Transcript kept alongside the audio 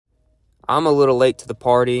I'm a little late to the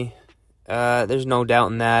party. There's no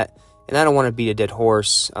doubt in that. And I don't want to beat a dead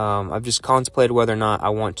horse. I've just contemplated whether or not I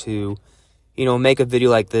want to, make a video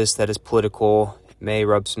like this that is political. It may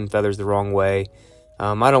rub some feathers the wrong way.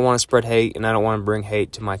 I don't want to spread hate, and I don't want to bring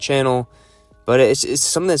hate to my channel. But it's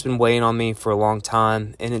something that's been weighing on me for a long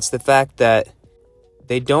time. And it's the fact that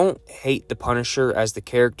they don't hate the Punisher as the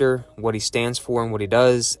character, what he stands for and what he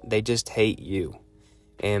does. They just hate you.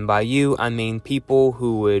 And by you, I mean people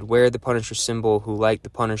who would wear the Punisher symbol, who like the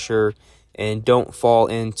Punisher, and don't fall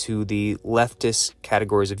into the leftist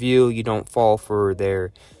categories of view. You don't fall for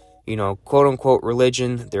their, quote-unquote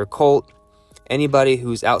religion, their cult. Anybody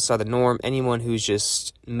who's outside the norm, anyone who's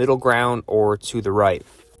just middle ground or to the right.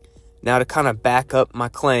 Now, to kind of back up my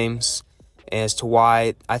claims as to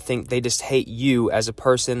why I think they just hate you as a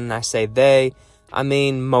person, and I say they, I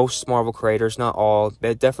mean most Marvel creators, not all,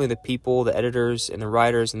 but definitely the people, the editors, and the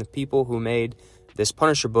writers, and the people who made this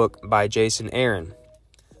Punisher book by Jason Aaron.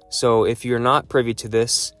 So if you're not privy to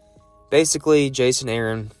this, basically Jason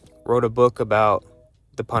Aaron wrote a book about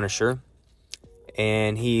the Punisher,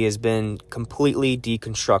 and he has been completely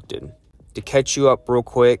deconstructed. To catch you up real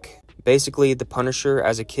quick, basically the Punisher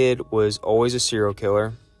as a kid was always a serial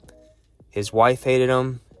killer. His wife hated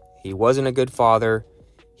him. He wasn't a good father.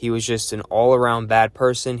 He was just an all-around bad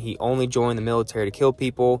person. He only joined the military to kill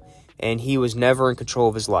people, and he was never in control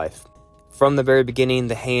of his life. From the very beginning,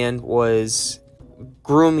 the Hand was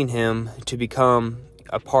grooming him to become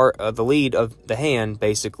a part of the lead of the Hand,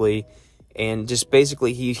 basically, and just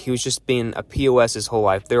basically he was just being a POS his whole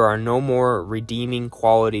life. There are no more redeeming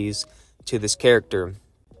qualities to this character.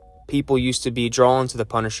 People used to be drawn to the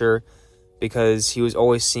Punisher because he was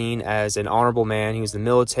always seen as an honorable man. He was in the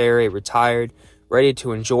military, retired, ready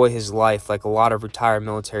to enjoy his life like a lot of retired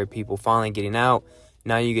military people finally getting out.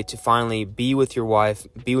 Now you get to finally be with your wife,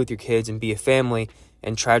 be with your kids, and be a family,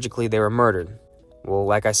 and tragically they were murdered. Well,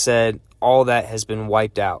 like I said, all that has been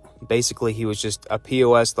wiped out. Basically, he was just a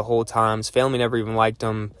POS the whole time. His family never even liked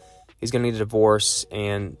him. He's going to need a divorce,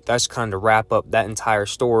 and that's kind of to wrap up that entire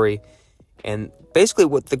story. And basically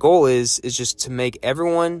what the goal is just to make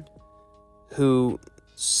everyone who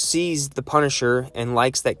sees the Punisher and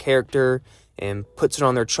likes that character and puts it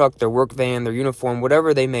on their truck, their work van, their uniform,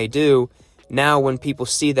 whatever they may do, now when people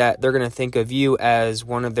see that, they're going to think of you as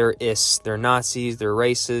one of their ists. They're Nazis, they're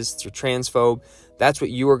racists, they're transphobe. That's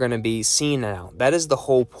what you are going to be seen now. That is the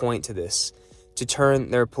whole point to this, to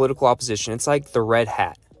turn their political opposition. It's like the red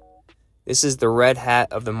hat. This is the red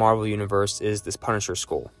hat of the Marvel Universe, is this Punisher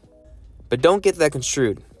skull. But don't get that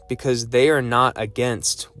construed, because they are not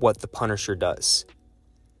against what the Punisher does.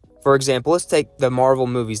 For example, let's take the Marvel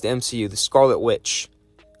movies, the MCU, the Scarlet Witch.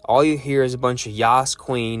 All you hear is a bunch of Yas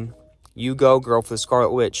Queen, you go girl for the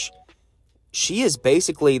Scarlet Witch. She is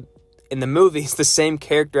basically, in the movies, the same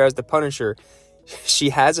character as the Punisher. She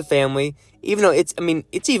has a family, even though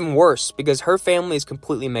it's even worse, because her family is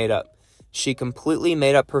completely made up. She completely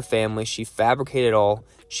made up her family. She fabricated it all.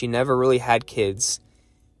 She never really had kids.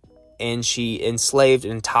 And she enslaved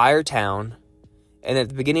an entire town. And at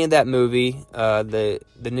the beginning of that movie, the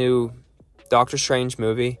new Doctor Strange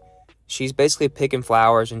movie, she's basically picking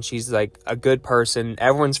flowers, and she's like a good person.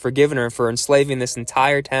 Everyone's forgiven her for enslaving this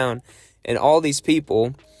entire town and all these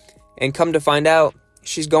people. And come to find out,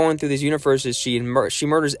 she's going through these universes. She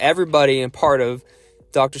murders everybody and part of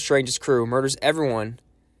Doctor Strange's crew, murders everyone,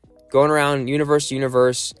 going around universe to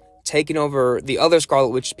universe, taking over the other Scarlet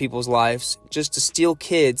Witch people's lives just to steal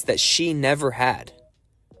kids that she never had.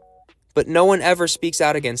 But no one ever speaks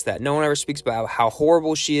out against that. No one ever speaks about how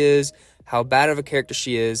horrible she is, how bad of a character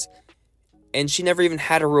she is, and she never even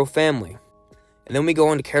had a real family. And then we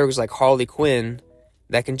go into characters like Harley Quinn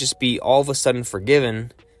that can just be all of a sudden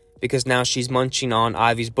forgiven because now she's munching on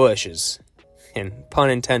Ivy's bushes, and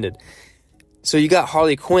pun intended. So you got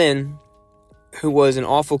Harley Quinn, who was an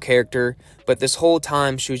awful character, but this whole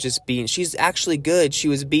time she was just she's actually good. She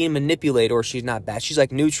was being manipulated, or she's not bad. She's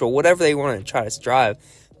like neutral, whatever they want to try to strive.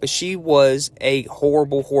 But she was a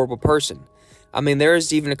horrible, horrible person. I mean, there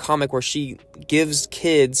is even a comic where she gives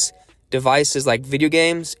kids devices like video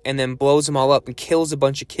games and then blows them all up and kills a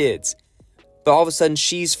bunch of kids. But all of a sudden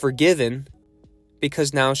she's forgiven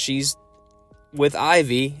because now she's with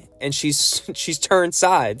Ivy and she's turned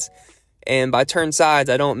sides. And by turned sides,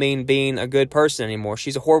 I don't mean being a good person anymore.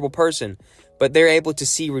 She's a horrible person. But they're able to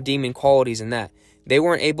see redeeming qualities in that. They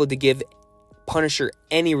weren't able to give Punisher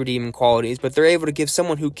any redeeming qualities, but they're able to give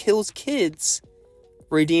someone who kills kids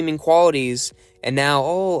redeeming qualities. And now,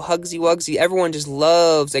 oh, Hugsy Wugsy, everyone just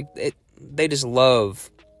loves, they just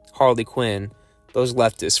love Harley Quinn. Those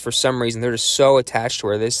leftists, for some reason, they're just so attached to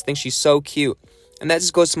her. They just think she's so cute. And that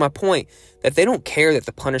just goes to my point. that they don't care that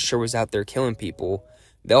the Punisher was out there killing people.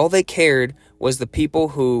 All they cared was the people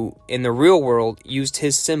who, in the real world, used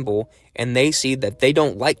his symbol, and they see that they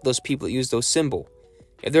don't like those people that use those symbol.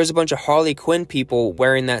 If there's a bunch of Harley Quinn people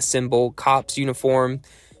wearing that symbol, cops uniform,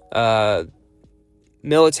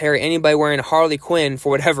 military, anybody wearing a Harley Quinn for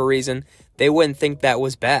whatever reason, they wouldn't think that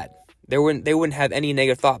was bad. They wouldn't have any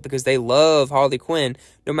negative thought because they love Harley Quinn,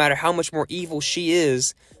 no matter how much more evil she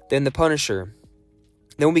is than the Punisher.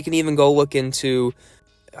 Then we can even go look into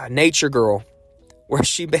Nature Girl, where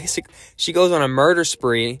she goes on a murder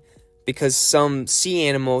spree because some sea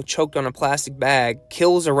animal choked on a plastic bag,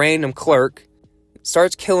 kills a random clerk,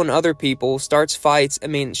 starts killing other people, starts fights. I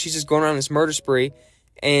mean, she's just going on this murder spree,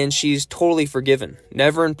 and she's totally forgiven,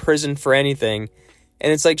 never in prison for anything.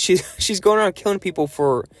 And it's like she's going around killing people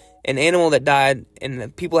for an animal that died, and the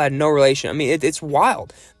people had no relation. I mean, it's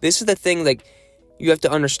wild. This is the thing, like, you have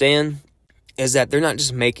to understand, is that they're not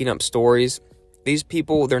just making up stories. These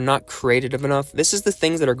people, they're not creative enough. This is the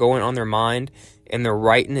things that are going on their mind, and they're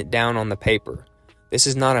writing it down on the paper. This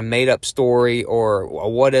is not a made-up story or a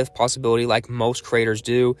what-if possibility like most creators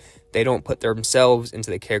do. They don't put themselves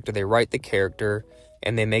into the character. They write the character,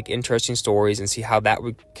 and they make interesting stories and see how that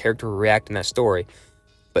character would react in that story.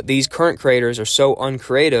 But these current creators are so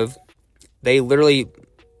uncreative, they literally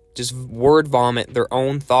just word vomit their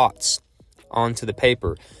own thoughts onto the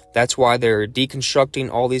paper. That's why they're deconstructing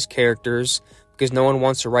all these characters, because no one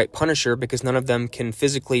wants to write Punisher, because none of them can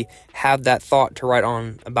physically have that thought to write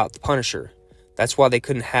on about the Punisher. That's why they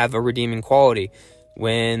couldn't have a redeeming quality.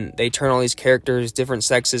 When they turn all these characters, different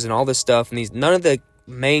sexes and all this stuff, and none of the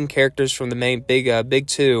main characters from the main big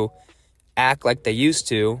two act like they used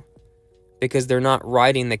to, because they're not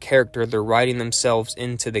writing the character, they're writing themselves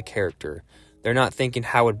into the character. They're not thinking,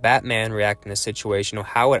 how would Batman react in this situation, or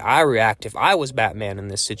how would I react if I was Batman in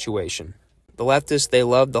this situation? The leftists, they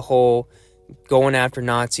love the whole going after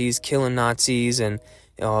Nazis, killing Nazis, and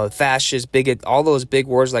fascist, bigot, all those big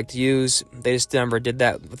words like to use. They just never did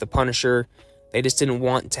that with the Punisher. They just didn't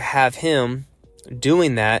want to have him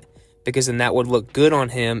doing that, because then that would look good on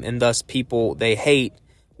him, and thus people they hate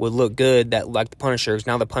would look good that like the Punisher.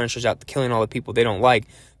 Now the Punisher's out killing all the people they don't like.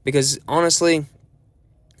 Because honestly,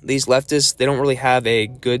 these leftists, they don't really have a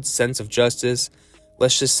good sense of justice.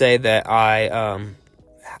 Let's just say that I've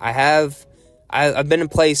been in a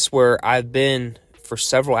place where I've been for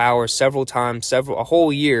several hours, several times, a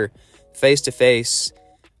whole year, face to face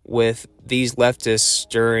with these leftists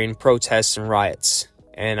during protests and riots.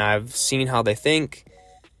 And I've seen how they think,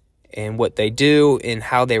 and what they do, and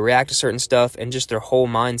how they react to certain stuff, and just their whole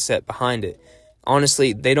mindset behind it.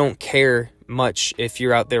 Honestly, they don't care much if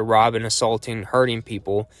you're out there robbing, assaulting, hurting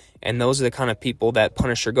people, and those are the kind of people that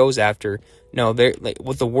Punisher goes after. No, they're like,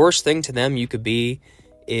 what the worst thing to them you could be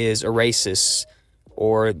is a racist,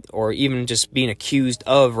 or even just being accused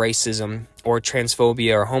of racism, or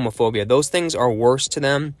transphobia, or homophobia. Those things are worse to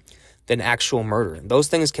them than actual murder. Those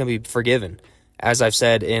things can be forgiven. As I've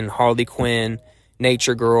said in Harley Quinn,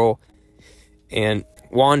 Nature Girl, and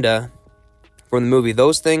Wanda from the movie,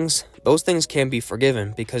 those things can be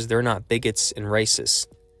forgiven because they're not bigots and racists.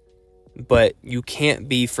 But you can't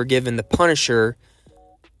be forgiven the Punisher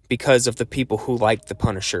because of the people who like the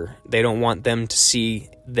Punisher. They don't want them to see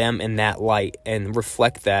them in that light and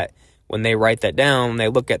reflect that when they write that down, when they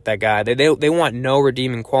look at that guy. They want no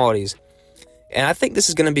redeeming qualities. And I think this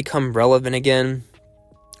is going to become relevant again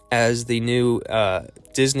as the new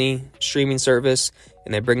Disney streaming service,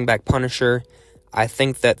 and they bring back Punisher. I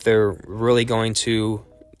think that they're really going to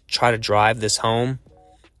try to drive this home.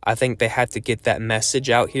 I think they have to get that message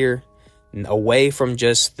out here, away from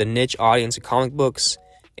just the niche audience of comic books,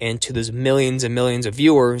 and to those millions and millions of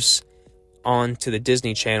viewers onto the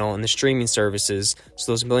Disney Channel and the streaming services,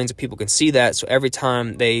 so those millions of people can see that. So every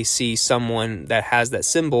time they see someone that has that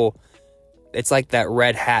symbol, it's like that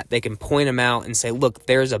red hat. They can point them out and say, look,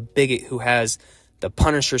 there's a bigot who has the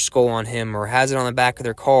Punisher skull on him, or has it on the back of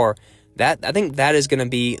their car. I think that is going to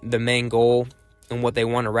be the main goal, and what they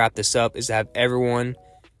want to wrap this up is to have everyone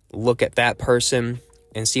look at that person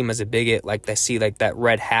and see him as a bigot, like they see like that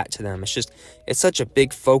red hat to them. It's such a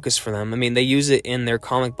big focus for them. I mean, they use it in their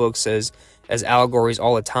comic books as allegories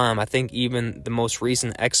all the time. I think even the most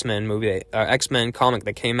recent X-Men movie, X-Men comic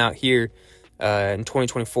that came out here in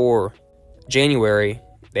 2024, January,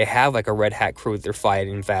 they have like a red hat crew that they're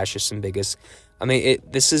fighting fascists and bigots. I mean,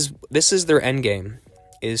 this is their end game,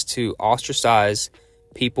 is to ostracize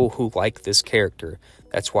people who like this character.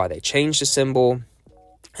 That's why they changed the symbol,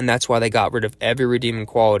 and that's why they got rid of every redeeming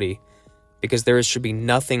quality, because there should be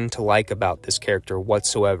nothing to like about this character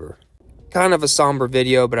whatsoever. Kind of a somber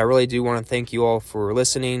video, but I really do want to thank you all for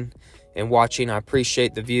listening. and watching. I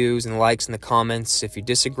appreciate the views and the likes and the comments. If you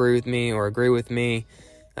disagree with me or agree with me,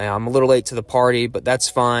 I'm a little late to the party, but that's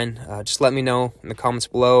fine. Just let me know in the comments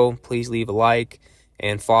below. Please leave a like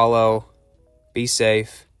and follow. Be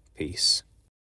safe. Peace.